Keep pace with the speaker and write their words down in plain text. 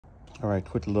All right,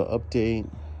 quick little update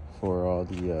for all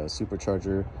the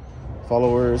supercharger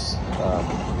followers.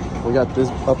 We got this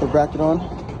upper bracket on.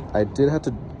 I did have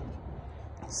to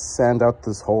sand out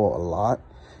this hole a lot,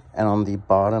 and on the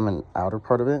bottom and outer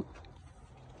part of it.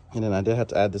 And then I did have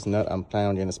to add this nut. I'm planning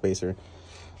on getting a spacer,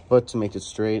 but to make it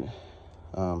straight,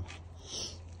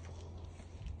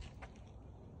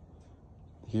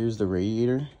 here's the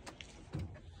radiator.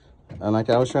 And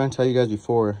like I was trying to tell you guys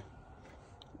before,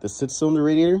 the 6-cylinder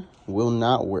radiator will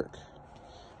not work.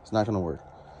 It's not gonna work.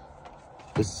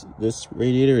 This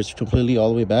radiator is completely all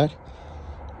the way back.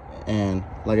 And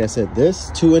like I said,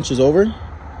 this 2 inches over,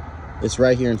 it's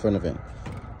right here in front of it.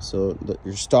 So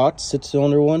your stock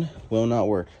 6-cylinder one will not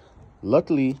work.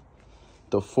 Luckily,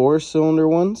 the 4-cylinder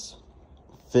ones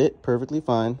fit perfectly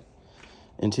fine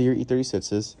into your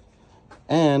E36s,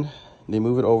 and they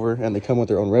move it over and they come with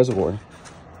their own reservoir.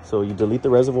 So you delete the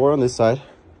reservoir on this side,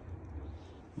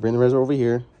 bring the reservoir over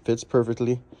here, fits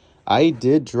perfectly. I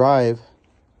did drive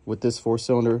with this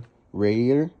 4-cylinder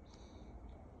radiator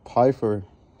probably for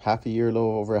half a year, a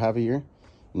little over half a year.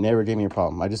 Never gave me a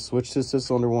problem. I just switched to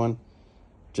 6-cylinder one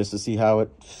just to see how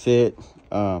it fit.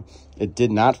 It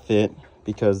did not fit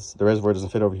because the reservoir doesn't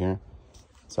fit over here.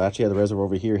 So I actually had the reservoir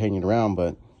over here hanging around,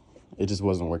 but it just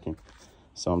wasn't working.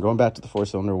 So I'm going back to the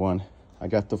 4-cylinder one. I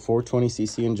got the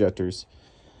 420cc injectors.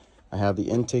 I have the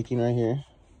intaking right here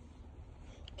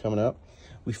coming up.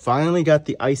 We finally got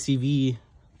the ICV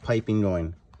piping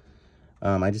going.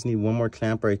 I just need one more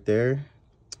clamp right there.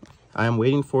 I am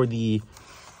waiting for the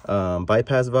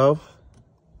bypass valve.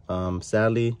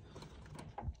 Sadly,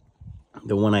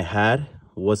 the one I had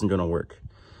wasn't gonna work.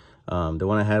 The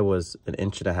one I had was 1.5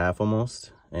 inches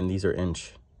almost, and these are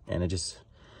inch, and it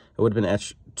would have been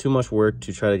too much work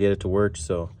to try to get it to work.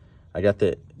 So I got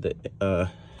the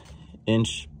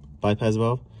inch bypass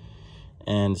valve,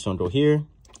 and this one will go here,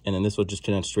 and then this will just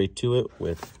connect straight to it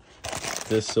with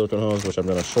this silicone hose, which I'm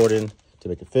gonna shorten to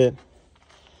make it fit.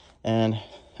 And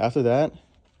after that,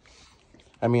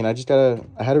 I mean, I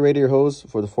had a radiator hose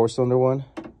for the 4-cylinder one.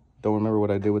 Don't remember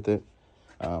what I did with it.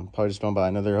 Probably just gonna buy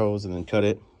another hose and then cut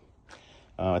it.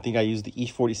 I think I used the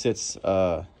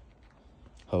E46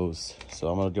 hose. So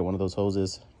I'm gonna get one of those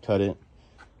hoses, cut it,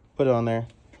 put it on there.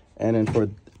 And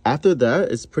then after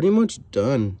that, it's pretty much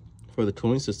done for the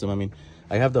cooling system. I mean,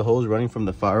 I have the hose running from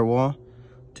the firewall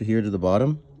to here to the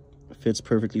bottom. It fits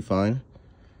perfectly fine.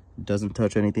 It doesn't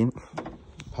touch anything.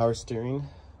 Power steering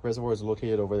reservoir is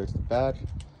located over there to the back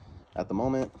at the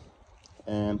moment.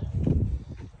 And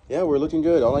yeah, we're looking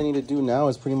good. All I need to do now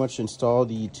is pretty much install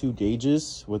the 2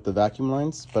 gauges with the vacuum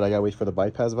lines, but I gotta wait for the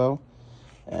bypass valve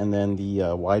and then the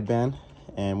wideband.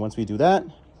 And once we do that,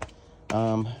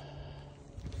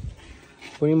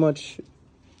 pretty much,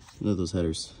 look at those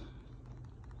headers.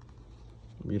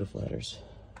 Beautiful headers.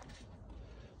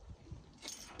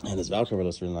 And this valve cover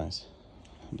looks really nice.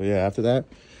 But yeah, after that,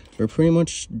 we're pretty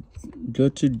much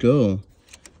good to go.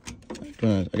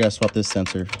 I gotta swap this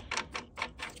sensor.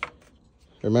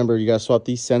 Remember, you gotta swap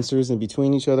these sensors in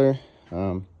between each other,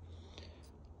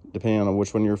 depending on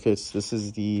which one your fits. This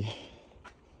is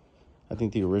I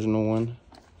think the original one,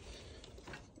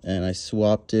 and I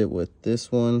swapped it with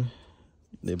this one.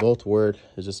 They both work.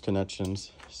 It's just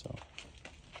connections. So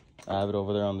I have it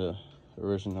over there on the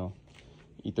original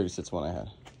E36 one I had.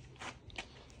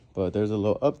 But there's a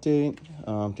little update,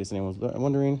 in case anyone's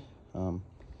wondering.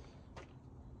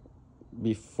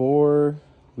 Before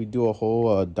we do a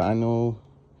whole dyno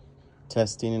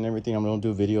testing and everything, I'm gonna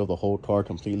do a video of the whole car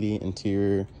completely,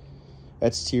 interior,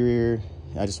 exterior.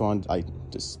 I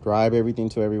describe everything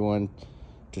to everyone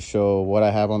to show what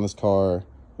I have on this car,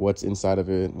 what's inside of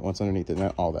it, what's underneath it,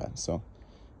 and all that. So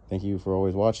thank you for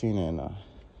always watching, and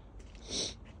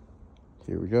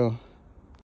here we go.